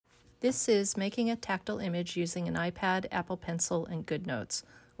This is making a tactile image using an iPad, Apple Pencil, and Goodnotes,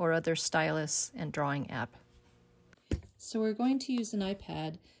 or other stylus and drawing app. So we're going to use an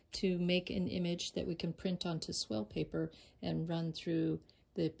iPad to make an image that we can print onto swell paper and run through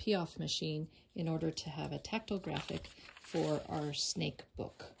the PIAF machine in order to have a tactile graphic for our snake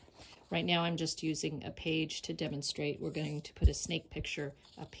book. Right now I'm just using a page to demonstrate. We're going to put a snake picture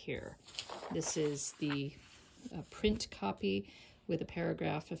up here. This is the print copy with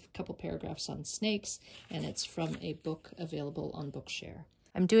a couple paragraphs on snakes, and it's from a book available on Bookshare.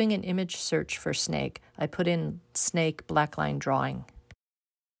 I'm doing an image search for snake. I put in snake blackline drawing.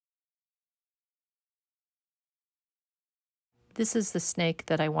 This is the snake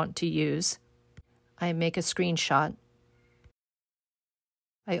that I want to use. I make a screenshot.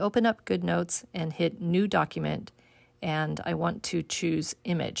 I open up Goodnotes and hit New Document, and I want to choose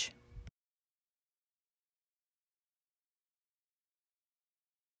Image.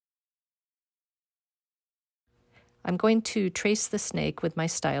 I'm going to trace the snake with my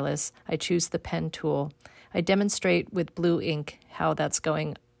stylus. I choose the pen tool. I demonstrate with blue ink how that's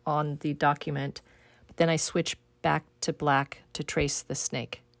going on the document. Then I switch back to black to trace the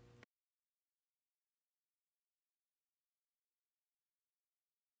snake.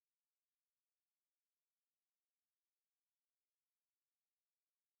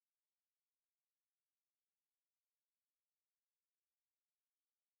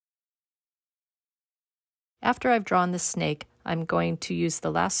 After I've drawn the snake, I'm going to use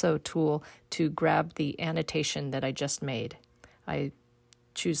the lasso tool to grab the annotation that I just made. I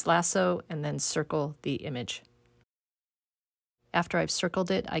choose lasso and then circle the image. After I've circled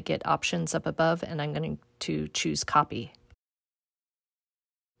it, I get options up above, and I'm going to choose copy.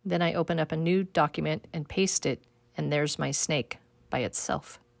 Then I open up a new document and paste it, and there's my snake by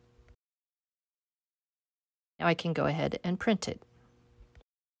itself. Now I can go ahead and print it.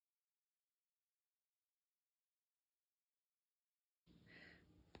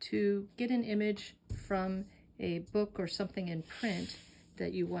 To get an image from a book or something in print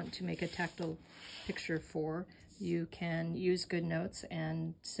that you want to make a tactile picture for, you can use Goodnotes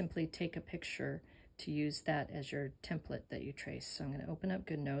and simply take a picture to use that as your template that you trace. So I'm going to open up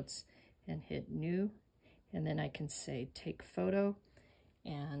Goodnotes and hit New, and then I can say Take Photo,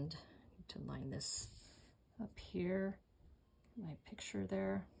 and to line this up here, my picture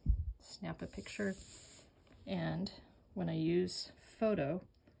there, snap a picture, and when I use Photo,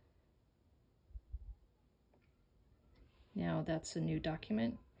 now that's a new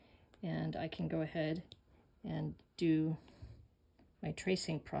document, and I can go ahead and do my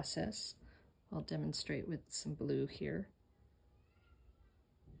tracing process. I'll demonstrate with some blue here.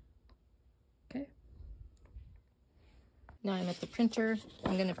 Okay. Now I'm at the printer.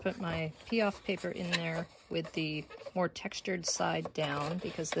 I'm going to put my PIAF paper in there with the more textured side down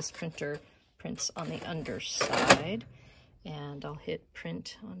because this printer prints on the underside. And I'll hit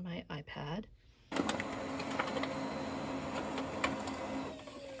print on my iPad.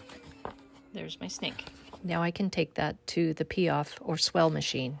 There's my snake. Now I can take that to the PIAF or swell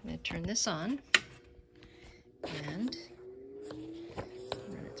machine. I'm going to turn this on and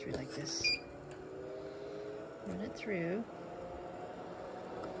run it through like this. Run it through.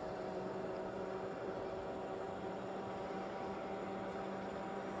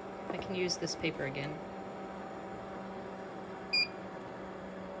 I can use this paper again.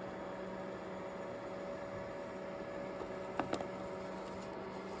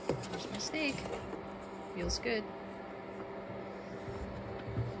 There's my snake. Feels good.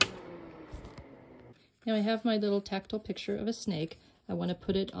 Now I have my little tactile picture of a snake. I want to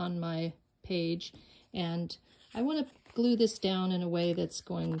put it on my page, and I want to glue this down in a way that's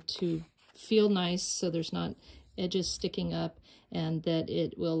going to feel nice so there's not edges sticking up and that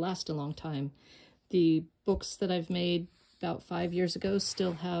it will last a long time. The books that I've made about 5 years ago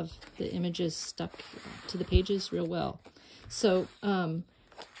still have the images stuck to the pages real well. So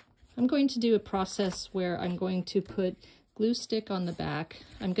I'm going to do a process where I'm going to put glue stick on the back.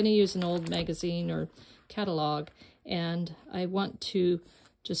 I'm going to use an old magazine or catalog, and I want to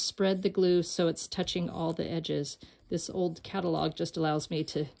just spread the glue so it's touching all the edges. This old catalog just allows me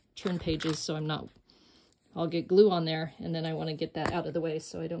to turn pages so I'll get glue on there, and then I want to get that out of the way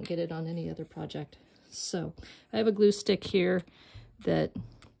so I don't get it on any other project. So I have a glue stick here that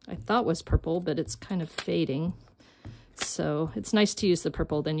I thought was purple, but it's kind of fading. So it's nice to use the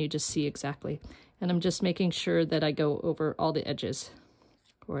purple, then you just see exactly. And I'm just making sure that I go over all the edges,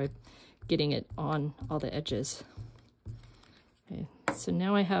 or getting it on all the edges. Okay, so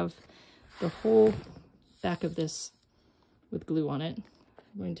now I have the whole back of this with glue on it.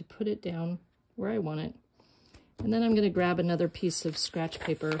 I'm going to put it down where I want it, And then I'm going to grab another piece of scratch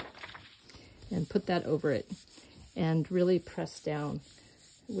paper and put that over it and really press down.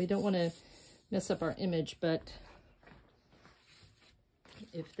 We don't want to mess up our image, but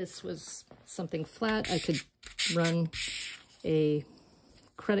if this was something flat, I could run a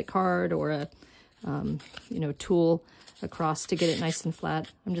credit card or a tool across to get it nice and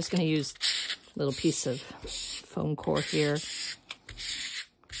flat. I'm just going to use a little piece of foam core here.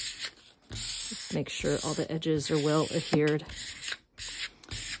 Make sure all the edges are well adhered.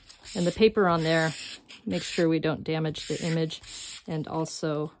 And the paper on there, make sure we don't damage the image. And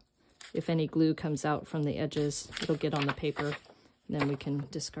also, if any glue comes out from the edges, it'll get on the paper, and then we can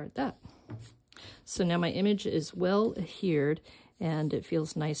discard that. So now my image is well adhered, and it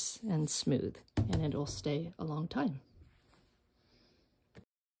feels nice and smooth, and it'll stay a long time.